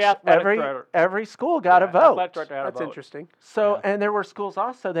 every school got a vote. That's interesting. So, and there were schools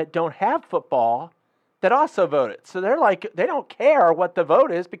also that don't have football that also voted. So they're like, they don't care what the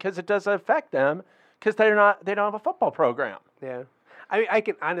vote is because it doesn't affect them because they don't have a football program. Yeah. I mean, I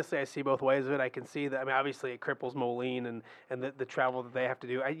can honestly, I see both ways of it. I can see that. I mean, obviously, it cripples Moline and the travel that they have to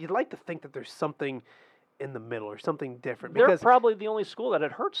do. You'd like to think that there's something in the middle or something different. They're probably the only school that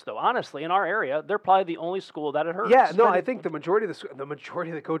it hurts, though. Honestly, in our area, they're probably the only school that it hurts. Yeah, no, I think the majority of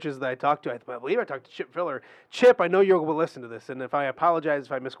the coaches that I talked to, I believe I talked to Chip Filler. Chip, I know you will listen to this, and if I apologize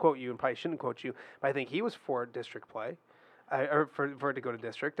if I misquote you and probably shouldn't quote you, but I think he was for district play. Or for it to go to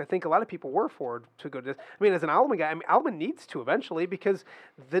district. I think a lot of people were for it to go to district. I mean, as an Alleman guy, Alleman needs to eventually because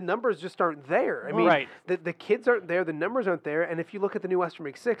the numbers just aren't there. I mean, the kids aren't there, the numbers aren't there, and if you look at the new Western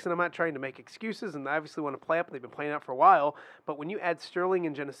Big Six, and I'm not trying to make excuses, and I obviously want to play up, they've been playing out for a while, but when you add Sterling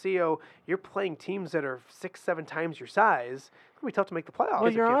and Geneseo, you're playing teams that are 6-7 times your size. It's going to be tough to make the playoffs.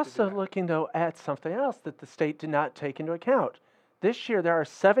 Well, you're also looking, though, at something else that the state did not take into account. This year, there are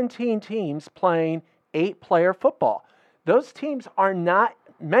 17 teams playing 8-player football. Those teams are not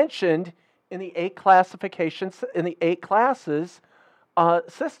mentioned in the 8 classifications, in the 8 classes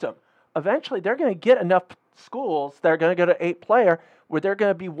system. Eventually, they're going to get enough schools that are going to go to 8-player where they're going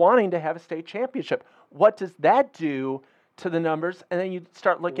to be wanting to have a state championship. What does that do to the numbers? And then you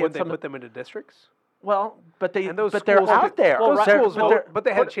start looking Would at they put them into districts? Well, but And those they're schools- out there. Those Well, schools but vote, they're- but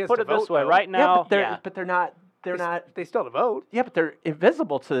they had a chance Put to it this vote, way, though. right now. but they're not. They're not. They still have to vote. Yeah, but they're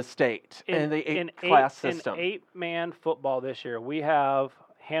invisible to the state in the 8-class system. In 8-man football this year, we have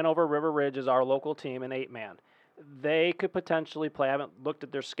Hanover River Ridge is our local team in 8-man. They could potentially play. I haven't looked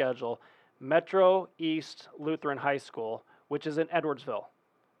at their schedule. Metro East Lutheran High School, which is in Edwardsville.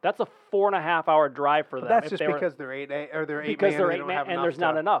 That's a 4.5-hour drive for them. That's if just they were- because they're 8A or they're 8 because man they're and they 8 don't man have and there's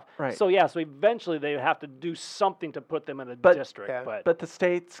not to- enough. Right. So yeah, so eventually they have to do something to put them in a But- district. Yeah. But the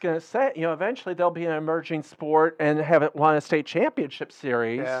state's going to say, eventually they'll be an emerging sport and haven't won a state championship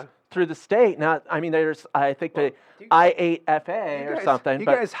series Yeah. through the state. I think the I8FA or something. You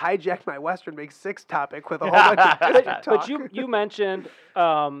but guys hijacked my Western Big Six topic with a whole bunch of district talk. But you mentioned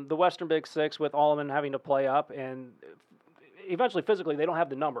the Western Big Six with all of them having to play up, and eventually physically they don't have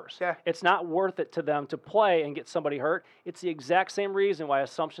the numbers. Yeah. It's not worth it to them to play and get somebody hurt. It's the exact same reason why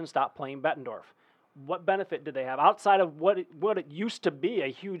Assumption stopped playing Bettendorf. What benefit did they have outside of what it used to be a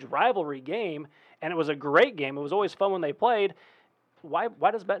huge rivalry game, and it was a great game. It was always fun when they played. Why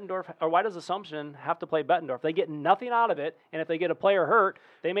does Assumption have to play Bettendorf? They get nothing out of it, and if they get a player hurt,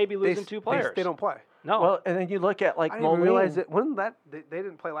 they may be losing 2 players. They don't play. No. well, and then you look at I didn't even Moline. realize it. When that they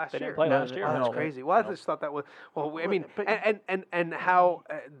didn't play last They year. didn't play last year. Oh, that's No. crazy. Well, I just thought that was I mean, But- and how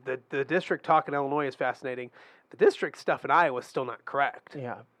the district talk in Illinois is fascinating. The district stuff in Iowa is still not correct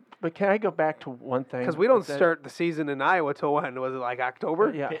Yeah. But can I go back to one thing? because we don't that- start the season in Iowa till when was it like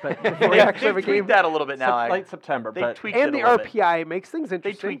October? Yeah, but Before we They actually have a tweaked game. that a little bit now. late September. They but tweaked it And a the little bit. RPI makes things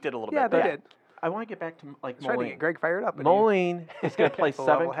interesting. tweaked it a little Yeah, bit, they yeah. did. I want to get back to Trying to Moline. get Greg fired up. Moline is going to play 7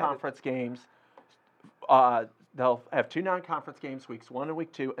 Level-headed. conference games. They'll have 2 non-conference games, weeks 1 and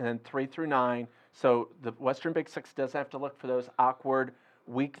week 2, and then 3 through 9. So the Western Big Six doesn't have to look for those awkward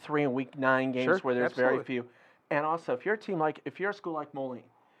week 3 and week 9 games Sure, where there's absolutely. very few. And also, if you're a school like Moline,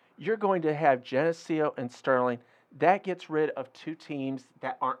 you're going to have Geneseo and Sterling. That gets rid of 2 teams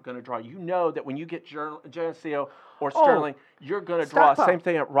that aren't going to draw. You know that when you get Geneseo or Sterling, you're going to draw. stockpile. Same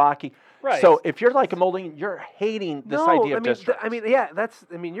thing at Rocky. Right. So if you're like a Moline, you're hating this idea of districts. yeah,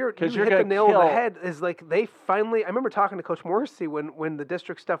 you're hit you're the gonna nail on the kill- head. Is like they finally. I remember talking to Coach Morrissey when the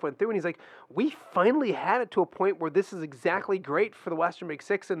district stuff went through, and he's like, we finally had it to a point where this is exactly great for the Western Big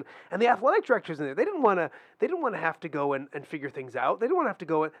Six, and the athletic directors in there. They didn't want to have to go and figure things out. They didn't want to have to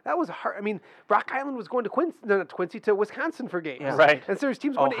go. That was hard. I mean, Rock Island was going to Wisconsin for games, Yeah. Right. And so there's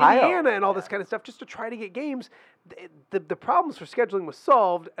teams going Ohio. to Indiana and all this kind of stuff just to try to get games. The problems for scheduling was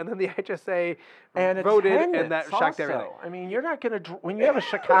solved, and then the HSA and voted, attendance and that shocked also. everything. I mean, you're not going to when you have a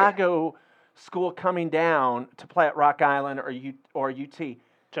Chicago school coming down to play at Rock Island or UT.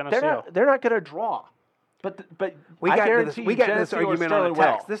 Geneseo. They're not going to draw. But We I got into guarantee this. We you got into this Geneseo or argument on a Sterling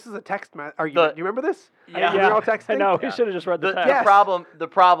text. will. This is a text argument. Do you remember this? Yeah. We were all texting. I know. Yeah. He should have just read the The text. Yes.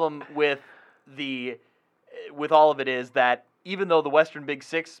 problem with all of it is that even though the Western Big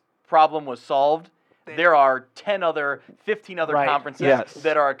Six problem was solved, there are 15 other Right. conferences Yes.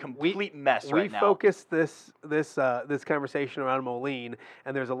 that are a complete mess We right now. focused this conversation around Moline,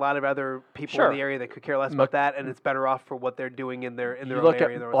 and there's a lot of other people Sure. in the area that could care less about that, and it's better off for what they're doing in their You own look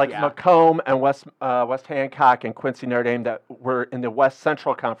area. at their like own Macomb and West Hancock and Quincy Notre Dame that were in the West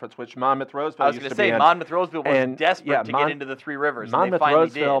Central Conference, which Monmouth Roseville I was used going to to say, be in. Monmouth Roseville was And, desperate yeah, to get into the Three Rivers, and they Monmouth finally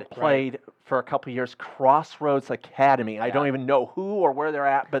Roseville did. played for a couple of years Crossroads Academy. I don't even know who or where they're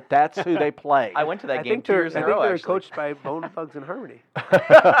at, but that's who they play. I went to that I game think 2 years in a row, they're actually. coached by Bone Thugs and Harmony. You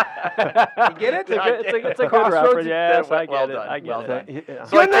get it? It's a good Crossroads, reference. Yes, I well get it. done, I get well it. done. Yeah.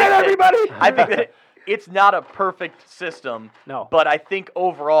 So I Good night, think that- everybody. I think that it's not a perfect system. No. But I think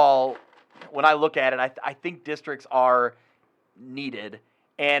overall, when I look at it, I think districts are needed.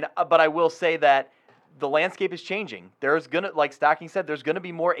 But I will say that the landscape is changing. There's like Stocking said, there's gonna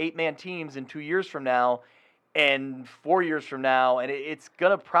be more 8-man teams in 2 years from now, and 4 years from now, and it's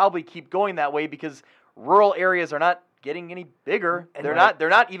gonna probably keep going that way because rural areas are not getting any bigger. They're not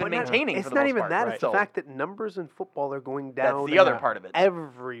even But maintaining. It's for the not most even part. that. Right. It's the So fact that numbers in football are going down. that's the other part of it.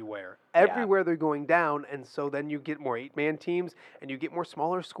 Everywhere. Everywhere they're going down, and so then you get more 8-man teams, and you get more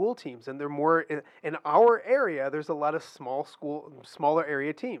smaller school teams, and they're more in our area. There's a lot of smaller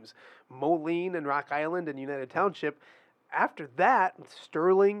area teams, Moline and Rock Island and United Township. After that,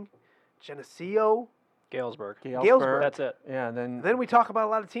 Sterling, Geneseo. Galesburg. Galesburg. That's it. Yeah, Then we talk about a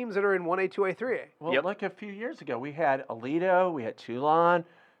lot of teams that are in 1A, 2A, 3A. Well, Yep. look, a few years ago, we had Aledo, we had Toulon.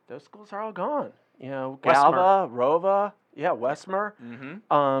 Those schools are all gone. Galva, Rova, Westmer.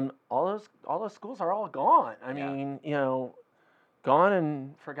 Mm-hmm. All those schools are all gone. I mean, gone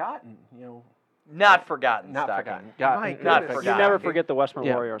and forgotten. Not forgotten, Not Stocking. forgotten. My Not goodness. forgotten. You never forget the Western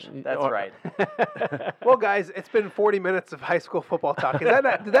Warriors. That's right. Well, guys, it's been 40 minutes of high school football talk. Did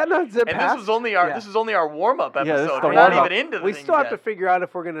that not zip And past? this is only our warm-up this is episode. the We're not warm-up. even into the We things still have yet. to figure out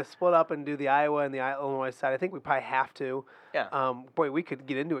if we're going to split up and do the Iowa and the Illinois side. I think we probably have to. Yeah. Boy, we could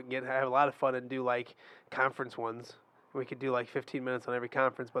get into it and have a lot of fun and do like conference ones. We could do like 15 minutes on every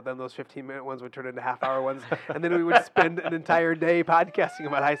conference, but then those 15-minute ones would turn into half-hour ones, and then we would spend an entire day podcasting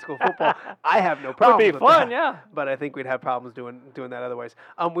about high school football. I have no problem. Would be fun, yeah. But I think we'd have problems doing that otherwise.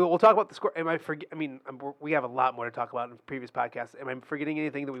 We'll talk about the score. We have a lot more to talk about in previous podcasts. Am I forgetting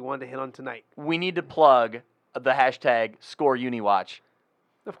anything that we wanted to hit on tonight? We need to plug the hashtag ScoreUniWatch.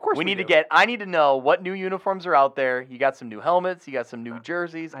 Of course, We need do. to get. I need to know what new uniforms are out there. You got some new helmets. You got some new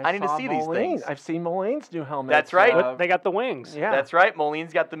jerseys. I need to saw see these Moline. things. I've seen Moline's new helmet. That's right. They got the wings. Yeah. That's right.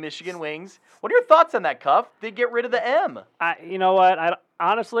 Moline's got the Michigan wings. What are your thoughts on that, Cuff? They get rid of the M. You know what?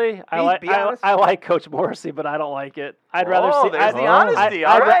 Honestly, I honest. like Coach Morrissey, but I don't like it. I'd rather see. There's the honesty.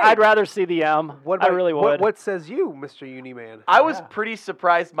 All right. I'd rather see the M. What I about- really would. What says you, Mr. Uniman? I was pretty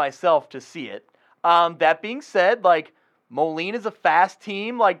surprised myself to see it. That being said, like, Moline is a fast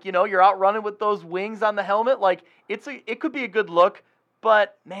team. Like, you're out running with those wings on the helmet. Like, it could be a good look.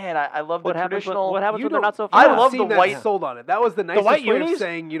 But man, I love the What happens traditional. when they're not so I fast? love Seen the that white. sold on it. That was the nicest white way of unis?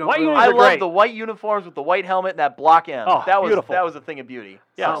 saying you don't. White really unis I are love great. the white uniforms with the white helmet and that block M. Oh, that was beautiful. that was a thing of beauty.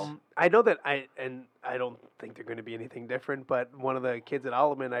 Yes. I know that I don't think they're going to be anything different, but one of the kids at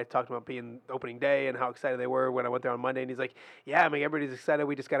Alleman, I talked about being opening day and how excited they were when I went there on Monday, and he's like, yeah, everybody's excited.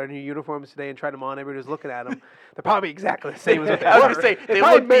 We just got our new uniforms today and tried them on. Everybody was looking at them. They're probably exactly the same as what they I was were. gonna say It they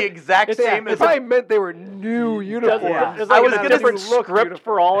probably look the exact same It as. probably meant they were new uniforms. There's I like was a gonna different say script uniform.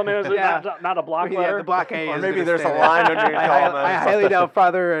 for all of them. Is it Yeah. not a block Yeah, letter? the block A Or is maybe gonna there's stay a there. line underneath I all of them. I highly doubt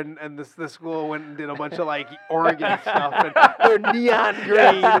Father and the school went and did a bunch of like Oregon stuff, and they're neon green.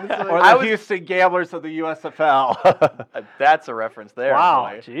 And it's like- Or I the was- Houston Gamblers of the USFL. That's a reference there. Wow,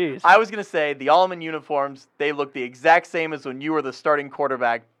 boy. jeez. I was gonna say the Alleman uniforms. They look the exact same as when you were the starting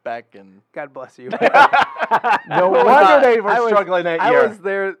quarterback back in. God bless you. No wonder they were struggling that year. I was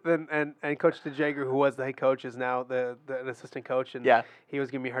there then, and Coach DeJager, who was the head coach, is now an assistant coach, and Yeah. he was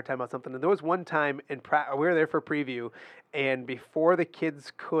giving me a hard time about something. And there was one time we were there for preview, and before the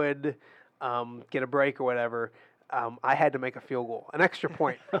kids could get a break or whatever, I had to make a field goal, an extra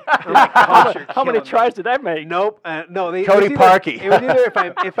point. I'm like, "Coach, you're How many killing me." tries did that make? Nope. No, they Cody it was either- Parkey. It was either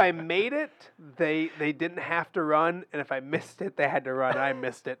if I made it, they didn't have to run, and if I missed it, they had to run. And I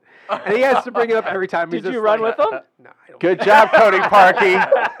missed it, and he has to bring it up every time. Did you run with them? No, I don't. Good job, Cody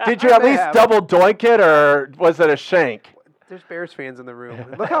Parkey. Did you at They least have. double doink it, or was it a shank? There's Bears fans in the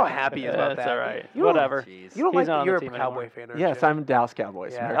room. Look how happy he is about That's that. all right. You don't- Whatever. Jeez. You don't He's like not on you're the a team Cowboy anymore. fan, aren't Yes, you? I'm a Dallas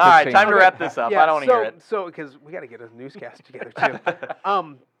Cowboys. Yeah. America's All right, team. time to wrap this up. I don't want to hear it. So because we got to get a newscast together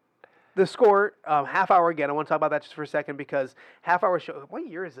too. The score, half hour again. I want to talk about that just for a second because half hour show. What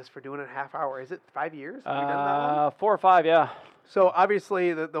year is this for doing a half hour? Is it 5 years? Have we done that long? 4 or 5, yeah. So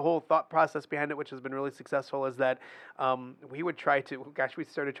obviously the whole thought process behind it, which has been really successful, is that we would try to, we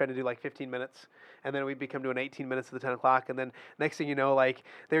started trying to do like 15 minutes, and then we'd become doing 18 minutes to the 10 o'clock, and then next thing you know, like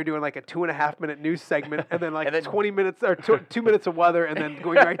they were doing like a 2.5 minute news segment, and then like And then- 20 minutes or 2 minutes of weather, and then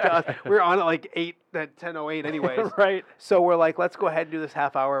going right to us. We were on at like 10:08 anyways. Right. So we're like, let's go ahead and do this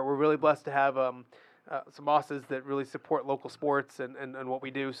half hour. We're really blessed to have some bosses that really support local sports and what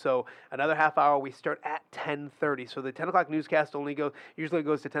we do. So another half hour, we start at 10:30. So the 10 o'clock newscast usually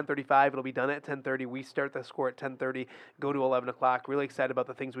goes to 10:35. It'll be done at 10:30. We start the score at 10:30, go to 11 o'clock. Really excited about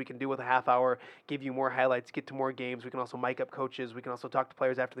the things we can do with a half hour, give you more highlights, get to more games. We can also mic up coaches. We can also talk to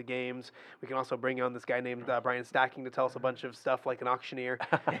players after the games. We can also bring on this guy named Brian Stocking to tell us a bunch of stuff like an auctioneer.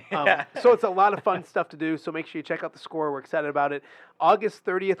 So it's a lot of fun stuff to do. So make sure you check out the score. We're excited about it. August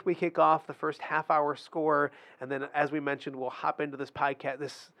 30th, we kick off the first half hour score, and then as we mentioned, we'll hop into this podcast,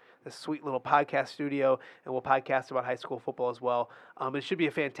 this sweet little podcast studio, and we'll podcast about high school football as well. It should be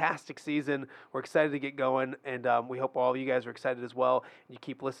a fantastic season. We're excited to get going, and we hope all of you guys are excited as well. You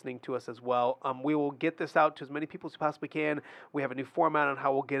keep listening to us as well. We will get this out to as many people as we possibly can. We have a new format on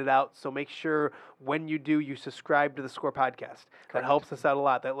how we'll get it out, so make sure when you do, you subscribe to the Score Podcast. That helps us out a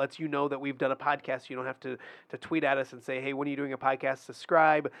lot. That lets you know that we've done a podcast. You don't have to tweet at us and say, hey, when are you doing a podcast?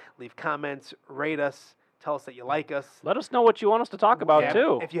 Subscribe, leave comments, rate us. Tell us that you like us. Let us know what you want us to talk about, Yeah,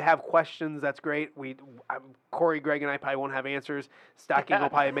 too. If you have questions, that's great. Corey, Greg, and I probably won't have answers. Stocking will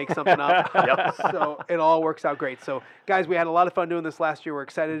probably make something up. Yep. So it all works out great. So, guys, we had a lot of fun doing this last year. We're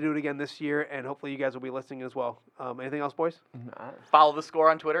excited to do it again this year, and hopefully you guys will be listening as well. Anything else, boys? Follow the score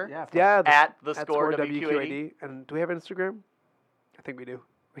on Twitter. Yeah. At the score WQAD. And do we have an Instagram? I think we do.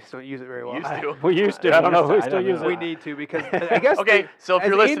 We just don't use it very well. Used to. We used to. I don't know if we still use We it. need to because I guess. Okay, so if as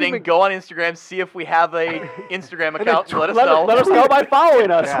you're Andy listening, Mc- go on Instagram, see if we have a Instagram account. Let us Let know. us know by following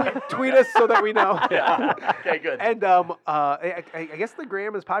us. tweet us so that we know. Yeah. Okay, good. And I guess the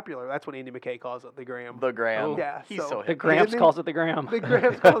gram is popular. That's what Andy McKay calls it, the gram. The Graham. Yeah, He's so- so The hip. Gramps Isn't- calls it the Gram. The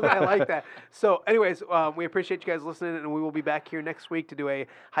grams calls it. I like that. So, anyways, we appreciate you guys listening, and we will be back here next week to do a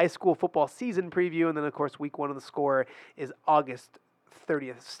high school football season preview, and then of course week 1 of the score is August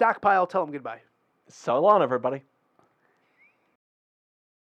 30th. Stockpile, tell them goodbye. So long, everybody.